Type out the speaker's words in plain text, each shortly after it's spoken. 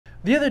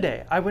the other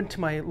day, I went to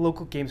my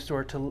local game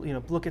store to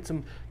look at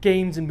some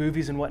games and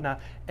movies and whatnot,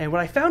 and what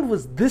I found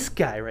was this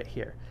guy right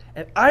here,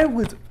 and I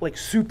was like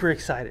super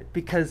excited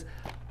because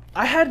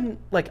I hadn't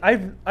like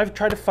I've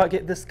tried to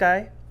get this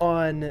guy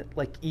on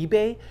like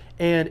eBay,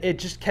 and it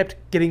just kept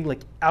getting like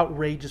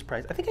outrageous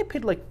price. I think I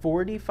paid like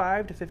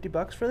 45 to 50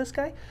 bucks for this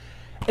guy,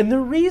 and the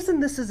reason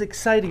this is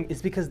exciting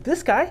is because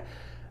this guy,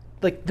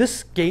 like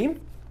this game,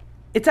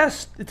 it's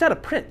out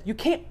of print. You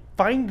can't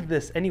find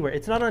this anywhere.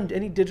 It's not on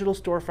any digital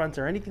storefronts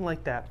or anything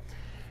like that.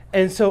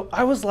 And so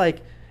I was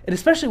like, and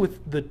especially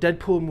with the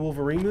Deadpool and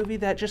Wolverine movie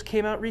that just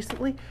came out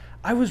recently,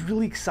 I was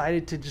really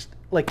excited to just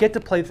like get to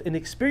play and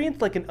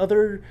experience like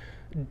another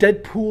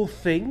Deadpool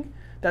thing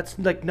that's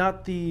like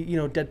not the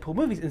Deadpool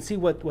movies and see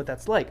what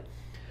that's like.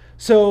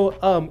 So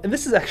and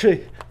this is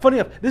actually funny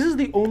enough. This is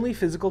the only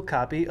physical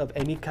copy of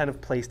any kind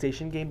of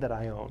PlayStation game that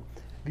I own.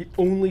 The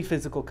only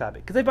physical copy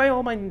because I buy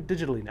all mine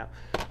digitally now.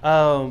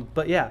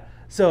 But yeah.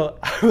 So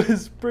I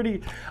was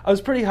pretty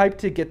hyped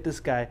to get this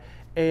guy,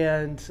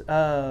 and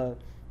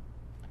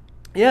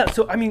yeah.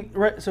 So I mean,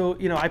 right, so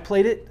I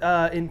played it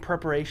in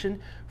preparation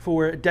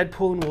for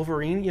Deadpool and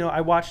Wolverine.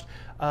 I watched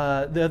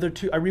the other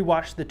two. I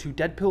rewatched the two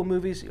Deadpool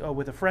movies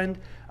with a friend.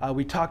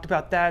 We talked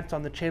about that. It's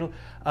on the channel.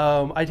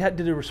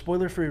 Did a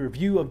spoiler-free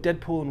review of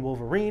Deadpool and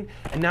Wolverine,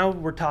 and now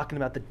we're talking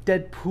about the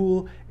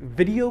Deadpool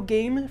video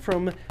game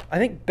from I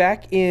think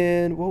back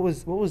in what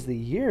was the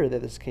year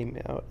that this came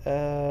out?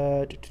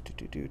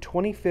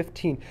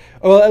 2015.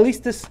 Well, at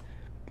least the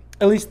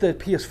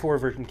PS4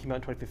 version came out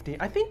in 2015.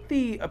 I think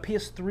the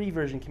PS3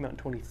 version came out in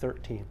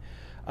 2013.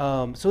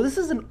 So this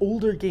is an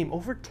older game,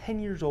 over 10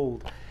 years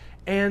old.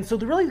 And so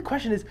the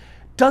question is,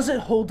 does it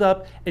hold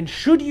up? And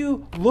should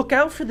you look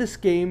out for this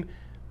game,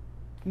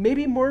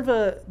 maybe more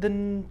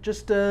than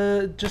just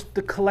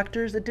the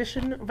collector's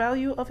edition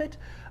value of it?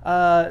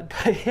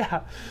 But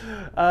yeah.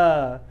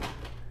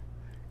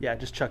 Yeah,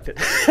 just chucked it.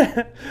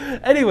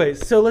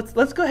 Anyways, so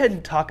let's go ahead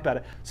and talk about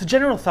it. So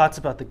general thoughts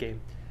about the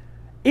game.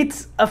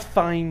 It's a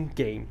fine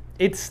game.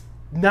 It's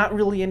not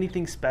really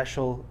anything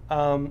special.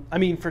 I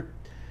mean, for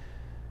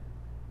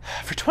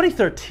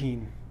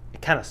 2013,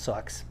 it kind of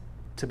sucks,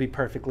 to be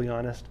perfectly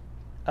honest.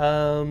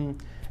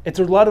 It's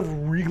a lot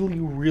of really,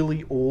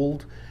 really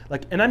old,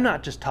 and I'm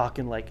not just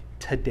talking like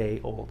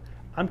today old.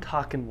 I'm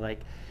talking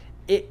like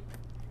it.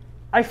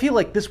 I feel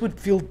like this would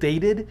feel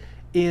dated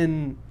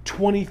in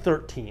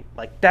 2013.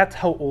 Like that's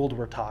how old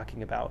we're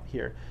talking about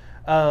here.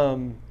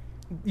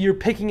 You're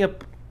picking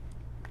up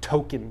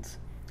tokens,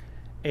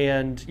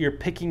 and you're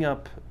picking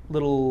up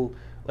little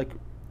like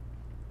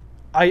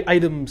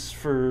items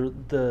for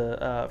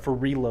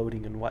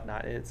reloading and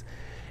whatnot.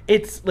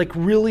 It's like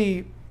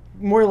really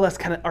more or less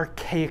kind of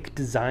archaic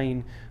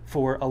design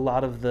for a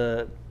lot of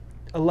the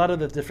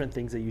different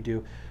things that you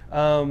do.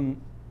 The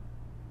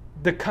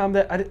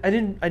combat I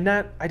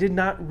did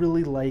not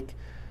really like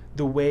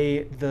the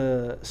way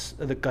the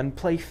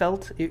gunplay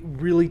felt. It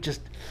really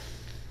just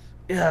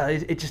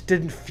it just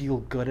didn't feel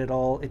good at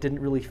all. It didn't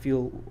really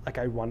feel like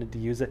I wanted to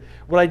use it.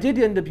 What I did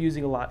end up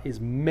using a lot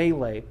is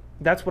melee.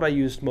 That's what I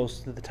used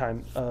most of the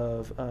time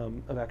of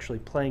actually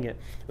playing it.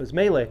 It was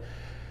melee.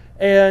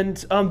 And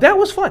that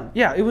was fun.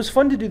 Yeah, it was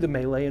fun to do the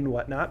melee and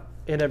whatnot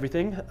and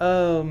everything.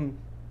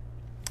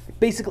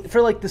 Basically,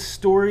 for like the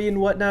story and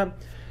whatnot,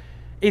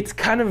 it's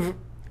kind of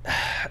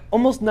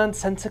almost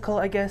nonsensical,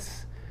 I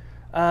guess.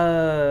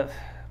 It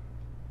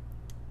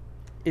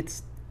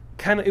was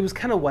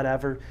kind of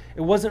whatever.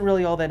 It wasn't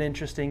really all that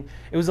interesting.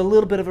 It was a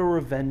little bit of a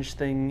revenge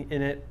thing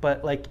in it,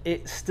 but like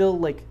it still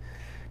like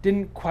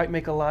didn't quite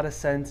make a lot of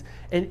sense.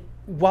 And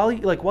while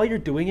you're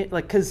doing it,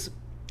 like, because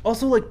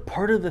also like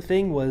part of the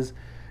thing was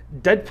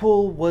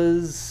Deadpool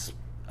was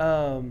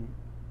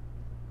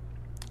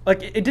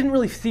like it didn't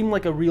really seem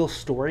like a real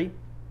story.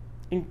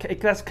 And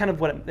that's kind of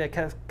what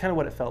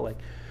it felt like.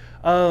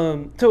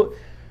 So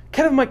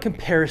kind of my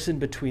comparison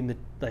between the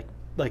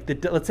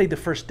let's say the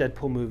first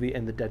Deadpool movie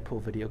and the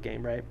Deadpool video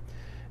game, right?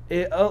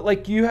 You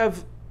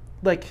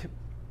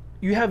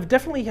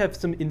definitely have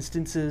some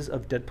instances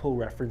of Deadpool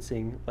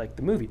referencing like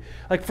the movie.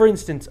 Like for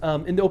instance,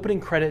 in the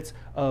opening credits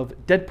of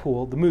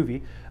Deadpool the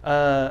movie,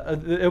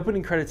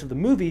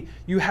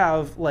 you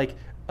have like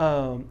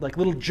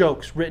little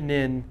jokes written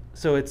in.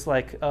 So it's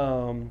like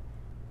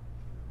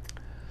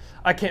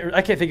I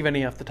can't think of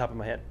any off the top of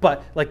my head,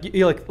 but like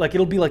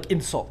it'll be like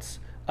insults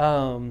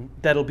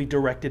that'll be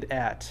directed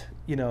at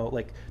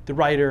like the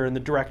writer and the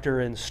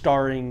director and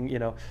starring,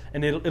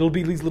 and it'll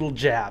be these little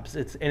jabs.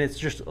 It's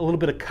just a little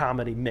bit of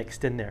comedy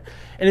mixed in there,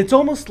 and it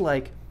almost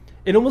kind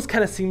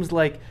of seems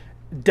like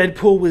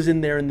Deadpool was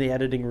in there in the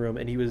editing room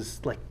and he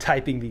was like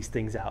typing these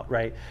things out,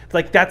 right?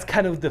 Like that's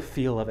kind of the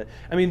feel of it.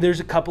 I mean, there's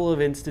a couple of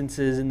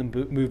instances in the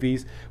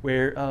movies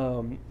where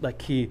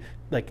like he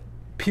like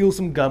peels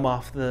some gum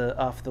off the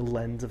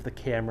lens of the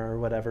camera or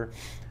whatever,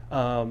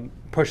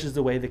 pushes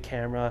away the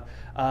camera.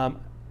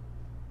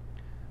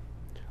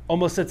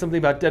 Almost said something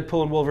about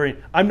Deadpool and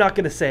Wolverine. I'm not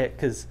going to say it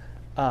because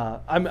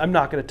I'm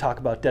not going to talk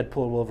about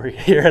Deadpool and Wolverine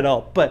here at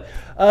all, but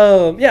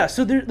yeah.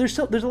 So there's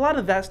a lot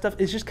of that stuff.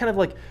 It's just kind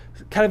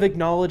of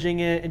acknowledging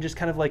it and just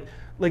kind of like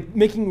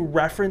making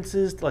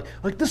references to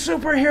like the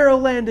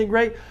superhero landing,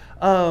 right?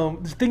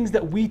 Things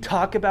that we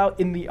talk about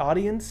in the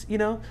audience,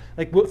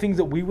 like what things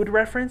that we would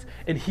reference,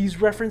 and he's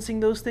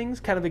referencing those things,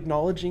 kind of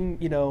acknowledging,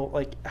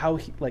 like how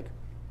he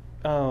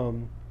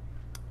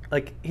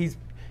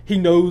he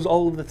knows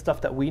all of the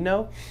stuff that we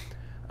know,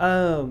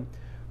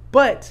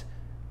 but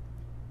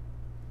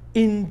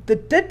in the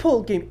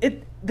Deadpool game,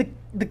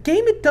 the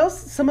game, it does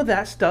some of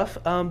that stuff.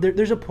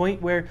 There's a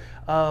point where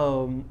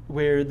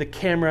the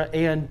camera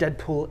and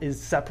Deadpool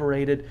is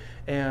separated,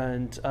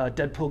 and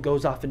Deadpool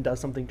goes off and does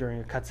something during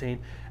a cutscene,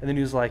 and then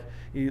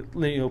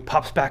he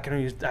pops back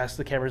and he asks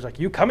the camera, he's like,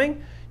 "You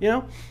coming?"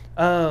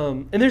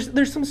 And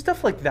there's some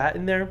stuff like that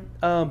in there,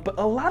 but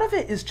a lot of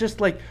it is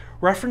just like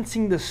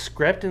referencing the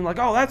script and like,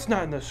 "Oh, that's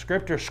not in the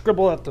script," or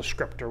 "Scribble at the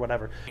script," or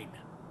whatever.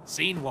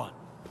 Scene 1.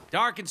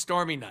 Dark and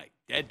stormy night.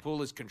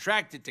 Deadpool is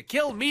contracted to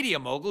kill media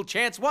mogul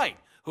Chance White,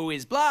 who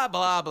is blah,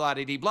 blah,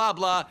 blah-diddy, blah,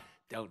 blah.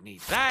 Don't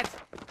need that.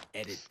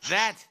 Edit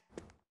that.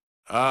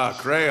 Ah,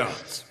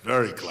 crayons.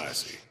 Very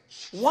classy.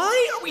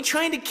 Why are we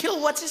trying to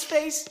kill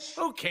what's-his-face?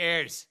 Who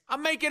cares?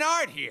 I'm making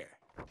art here.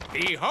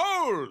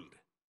 Behold!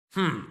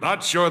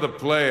 Not sure the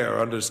player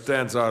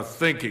understands our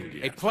thinking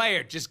yet. Hey,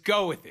 player, just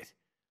go with it.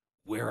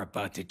 We're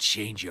about to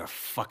change your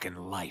fucking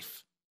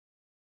life.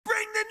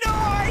 Bring the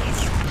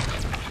noise!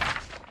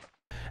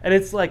 And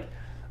it's like,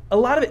 a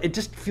lot of it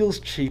just feels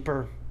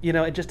cheaper.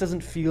 It just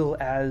doesn't feel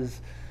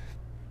as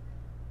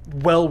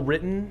well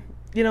written.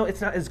 It's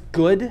not as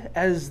good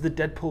as the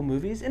Deadpool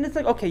movies. And it's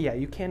like, okay, yeah,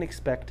 you can't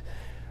expect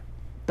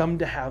them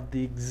to have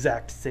the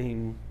exact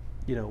same,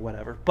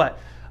 whatever. But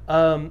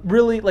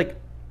really, like,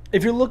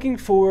 if you're looking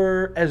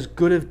for as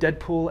good of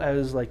Deadpool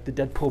as like the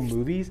Deadpool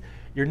movies,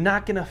 you're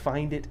not gonna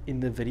find it in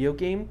the video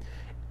game.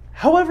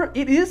 However,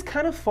 it is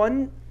kind of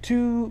fun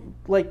to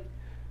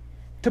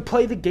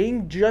play the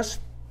game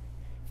just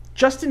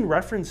in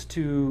reference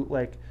to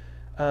like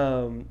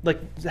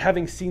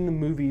having seen the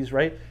movies,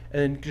 right?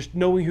 And just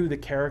knowing who the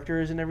character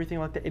is and everything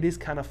like that. It is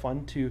kind of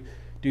fun to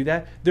do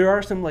that. There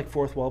are some like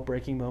fourth wall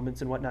breaking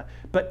moments and whatnot,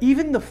 but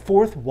even the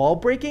fourth wall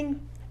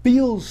breaking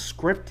feels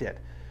scripted,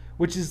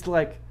 which is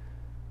like,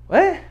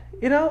 what?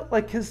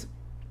 Because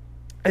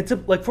it's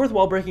like fourth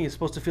wall breaking is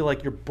supposed to feel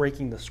like you're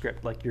breaking the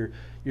script, like you're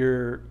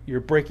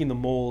breaking the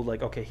mold.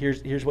 Like, okay,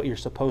 here's what you're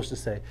supposed to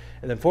say,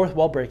 and then fourth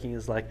wall breaking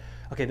is like,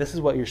 okay, this is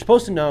what you're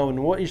supposed to know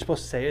and what you're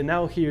supposed to say, and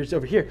now here's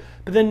over here.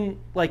 But then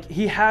like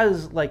he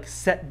has like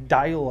set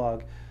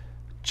dialogue,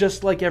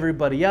 just like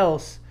everybody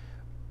else,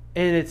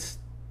 and it's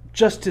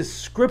just as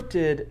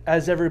scripted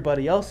as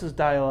everybody else's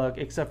dialogue,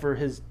 except for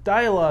his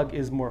dialogue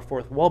is more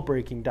fourth wall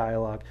breaking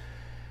dialogue.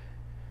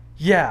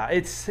 Yeah,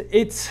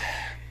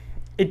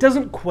 it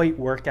doesn't quite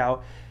work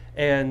out,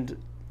 and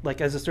like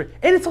as a story,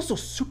 and it's also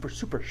super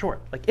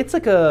short. Like it's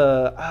like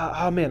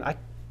oh man, I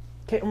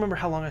can't remember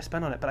how long I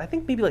spent on it, but I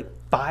think maybe like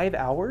 5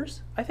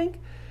 hours. I think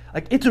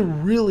like it's a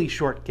really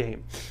short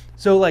game.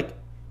 So like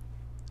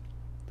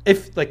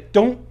if like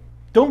don't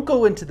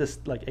go into this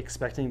like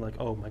expecting like,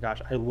 oh my gosh,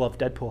 I love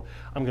Deadpool,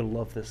 I'm gonna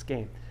love this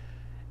game.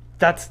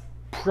 That's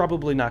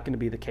probably not going to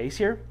be the case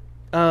here.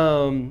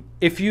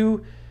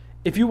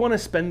 If you want to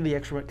spend the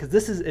extra money,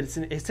 because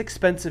it's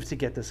expensive to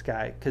get this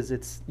guy, because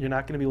you're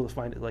not going to be able to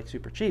find it like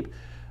super cheap.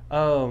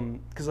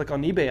 Because like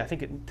on eBay, I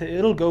think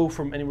it'll go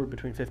from anywhere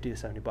between $50 to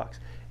 $70.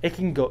 It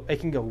can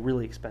go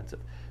really expensive.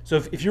 So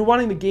if you're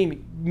wanting the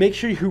game, make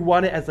sure you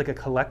want it as like a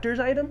collector's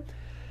item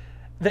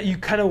that you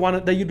kind of want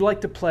it, that you'd like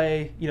to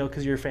play,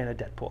 because you're a fan of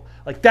Deadpool.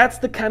 Like that's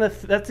the kind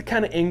of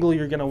angle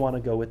you're going to want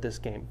to go with this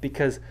game,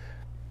 because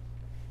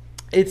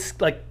it's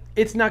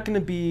not going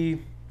to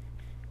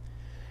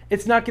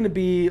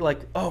be like,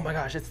 oh my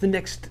gosh, it's the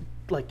next,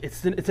 like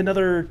it's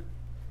another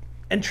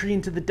entry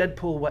into the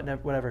Deadpool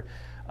whatever.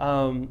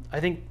 I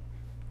think,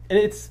 and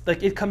it's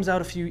like it comes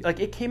out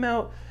it came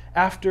out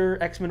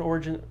after X-Men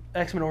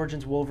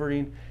Origins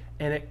Wolverine,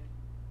 and it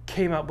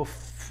came out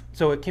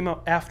so it came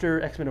out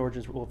after X-Men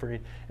Origins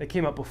Wolverine, and it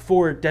came out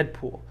before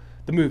Deadpool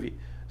the movie.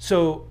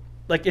 So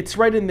like it's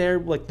right in there.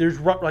 Like there's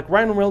like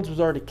Ryan Reynolds was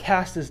already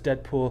cast as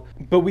Deadpool,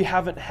 but we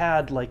haven't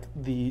had like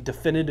the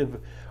definitive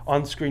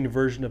on-screen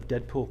version of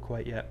Deadpool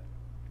quite yet.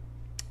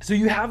 So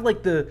you have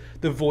like the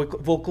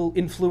vocal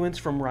influence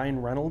from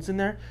Ryan Reynolds in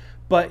there,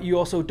 but you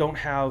also don't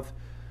have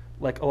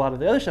like a lot of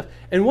the other stuff.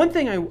 And one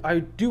thing I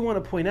do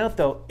want to point out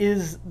though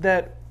is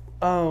that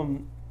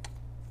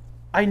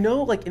I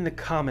know like in the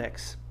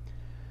comics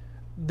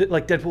that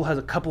like Deadpool has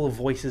a couple of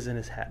voices in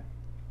his head.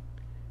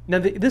 Now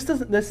this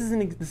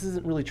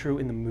isn't really true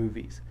in the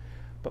movies,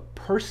 but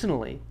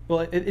personally,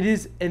 well, it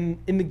is in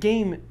the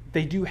game.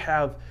 They do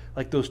have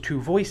like those two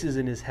voices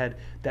in his head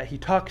that he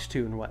talks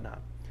to and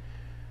whatnot.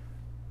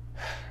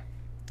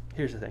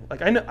 Here's the thing.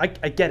 Like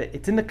I get it.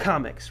 It's in the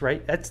comics,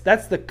 right? That's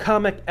the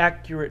comic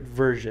accurate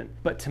version.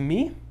 But to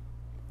me,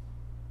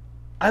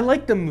 I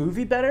like the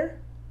movie better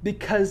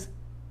because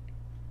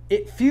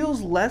it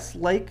feels less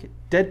like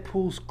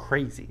Deadpool's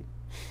crazy.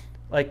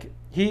 Like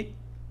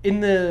in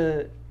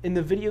the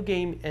video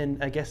game,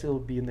 and I guess it'll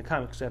be in the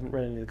comics. I haven't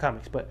read any of the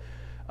comics, but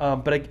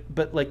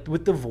like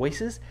with the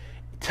voices,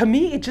 to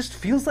me it just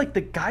feels like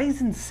the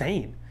guy's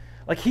insane.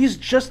 Like he's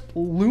just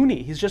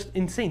loony. He's just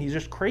insane. He's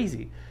just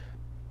crazy.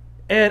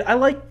 And I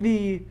like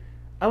the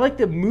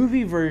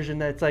movie version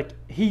that's like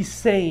he's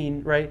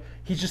sane, right?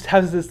 He just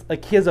has this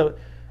like he has a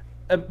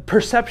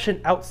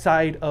perception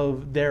outside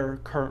of their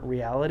current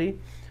reality,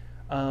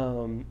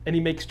 and he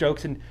makes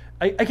jokes, and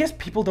I guess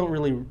people don't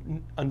really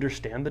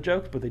understand the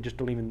jokes, but they just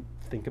don't even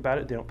think about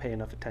it. They don't pay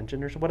enough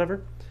attention or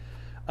whatever.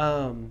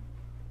 And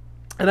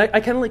I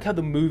kind of like how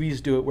the movies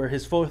do it, where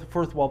his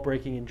fourth wall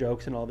breaking and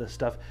jokes and all this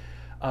stuff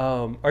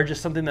are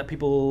just something that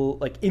people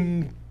like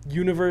in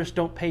universe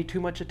don't pay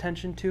too much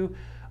attention to.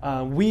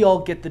 We all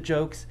get the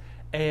jokes,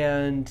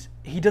 and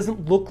he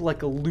doesn't look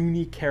like a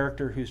loony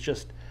character who's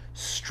just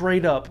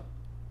straight up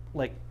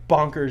like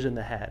bonkers in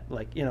the head,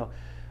 like, you know.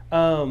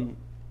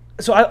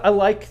 So I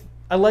like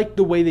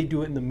the way they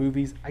do it in the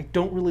movies. I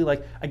don't really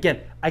like, again,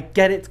 I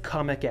get it's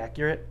comic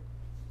accurate,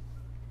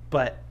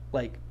 but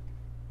like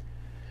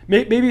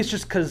maybe it's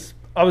just because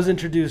I was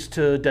introduced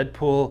to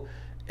Deadpool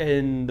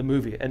in the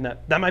movie, and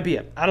that might be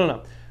it. I don't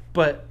know.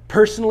 But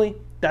personally,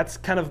 that's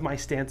kind of my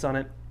stance on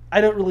it.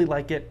 I don't really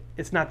like it.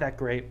 It's not that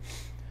great.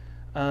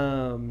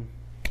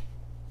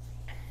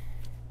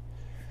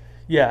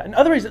 Yeah, and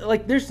other reasons,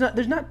 like there's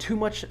not too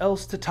much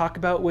else to talk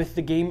about with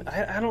the game.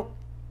 I don't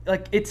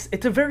like it's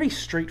a very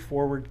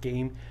straightforward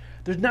game.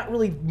 There's not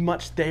really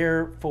much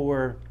there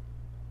for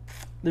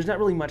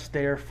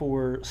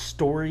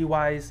story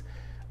wise,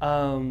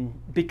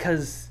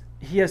 because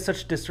he has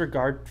such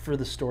disregard for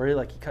the story.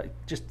 Like he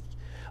just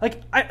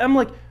like I'm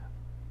like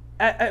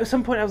at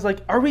some point I was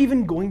like, are we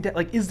even going to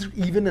like? Is there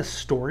even a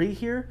story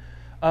here?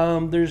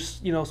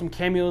 There's some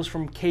cameos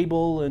from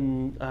Cable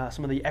and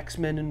some of the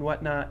X-Men and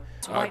whatnot.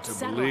 It's hard to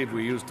believe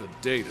we used to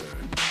date her.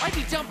 Why'd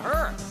you dump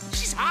her?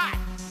 She's hot.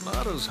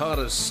 Not as hot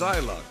as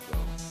Psylocke, though.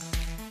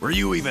 Were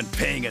you even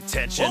paying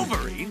attention?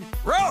 Wolverine?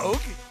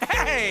 Rogue?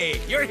 Hey,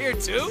 you're here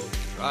too?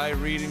 Try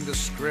reading the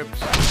script.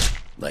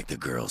 Like the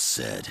girl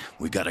said,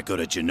 we gotta go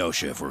to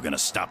Genosha if we're gonna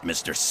stop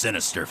Mr.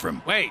 Sinister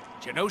from... Wait,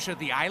 Genosha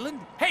the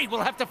island? Hey,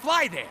 we'll have to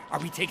fly there. Are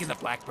we taking the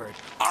Blackbird?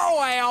 Oh,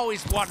 I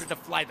always wanted to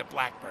fly the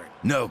Blackbird.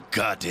 No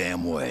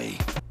goddamn way.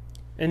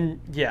 And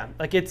yeah,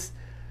 like it's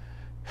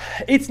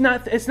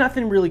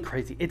nothing really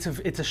crazy. It's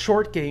a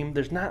short game.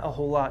 There's not a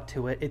whole lot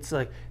to it. It's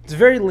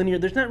very linear.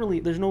 There's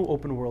no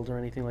open world or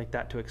anything like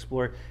that to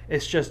explore.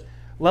 It's just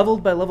level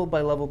by level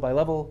by level by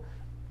level,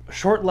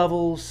 short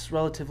levels,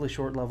 relatively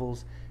short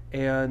levels.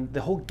 And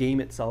the whole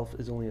game itself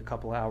is only a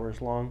couple hours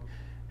long,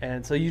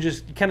 and so you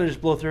kind of just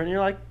blow through it, and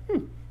you're like,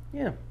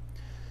 yeah,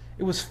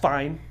 it was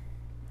fine,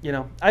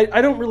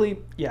 I don't really,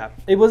 yeah,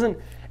 it wasn't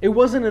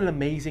an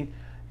amazing.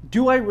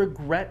 Do I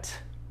regret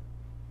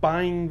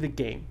buying the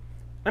game?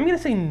 I'm gonna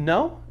say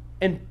no,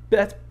 and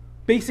that's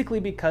basically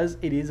because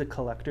it is a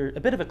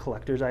bit of a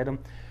collector's item.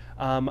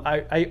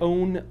 I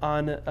own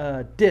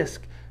on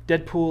disc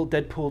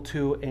Deadpool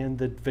 2 and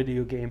the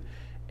video game.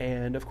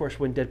 And of course,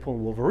 when Deadpool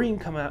and Wolverine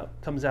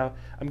comes out,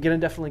 I'm gonna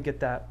definitely get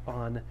that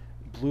on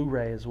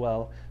Blu-ray as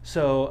well.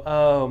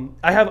 So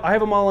I have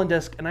them all on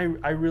disc, and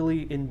I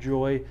really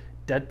enjoy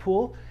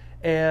Deadpool.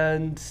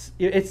 And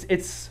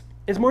it's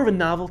more of a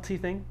novelty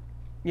thing,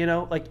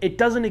 like it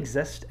doesn't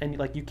exist, and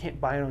like you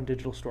can't buy it on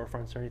digital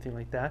storefronts or anything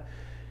like that.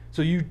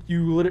 So you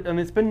literally, and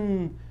it's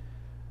been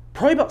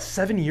probably about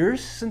 7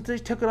 years since they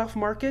took it off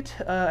market,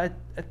 at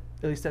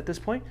least at this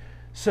point.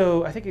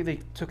 So I think they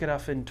took it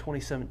off in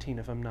 2017,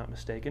 if I'm not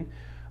mistaken.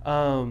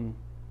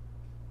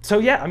 So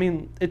yeah, I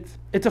mean,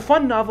 it's a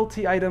fun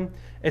novelty item.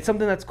 It's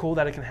something that's cool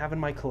that I can have in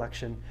my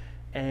collection,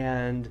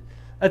 and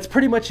that's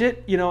pretty much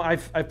it.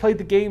 I've played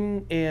the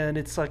game, and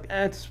it's like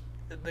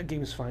the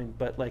game's fine,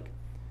 but like,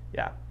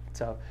 yeah.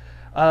 So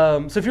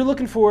if you're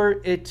looking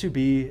for it to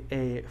be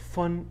a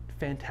fun,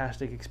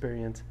 fantastic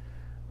experience,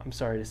 I'm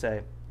sorry to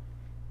say,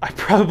 I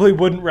probably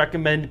wouldn't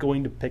recommend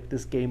going to pick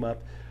this game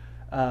up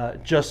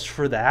just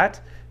for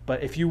that.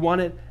 But if you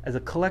want it as a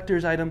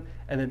collector's item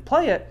and then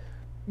play it,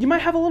 you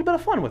might have a little bit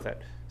of fun with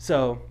it.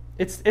 So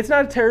it's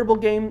not a terrible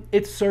game.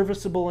 It's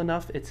serviceable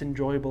enough. It's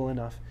enjoyable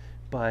enough.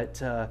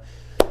 But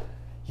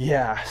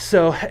yeah.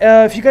 So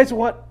if you guys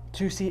want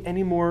to see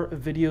any more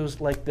videos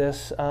like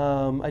this,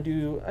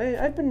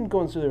 I've been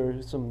going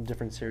through some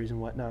different series and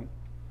whatnot.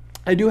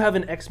 I do have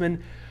an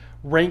X-Men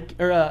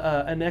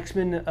an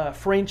X-Men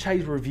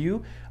franchise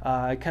review.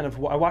 I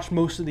watched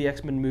most of the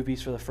X-Men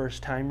movies for the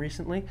first time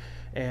recently,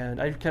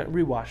 and I kind of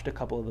rewatched a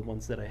couple of the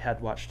ones that I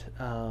had watched.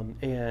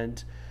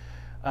 And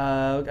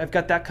I've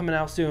got that coming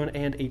out soon,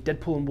 and a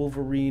Deadpool and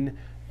Wolverine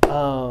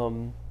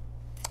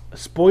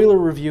spoiler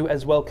review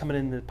as well coming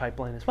in the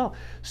pipeline as well.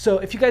 So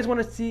if you guys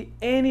want to see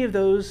any of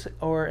those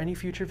or any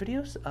future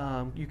videos,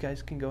 you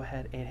guys can go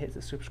ahead and hit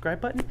the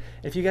subscribe button.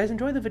 If you guys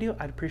enjoyed the video,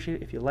 I'd appreciate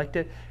it if you liked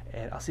it,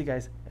 and I'll see you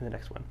guys in the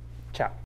next one. Ciao.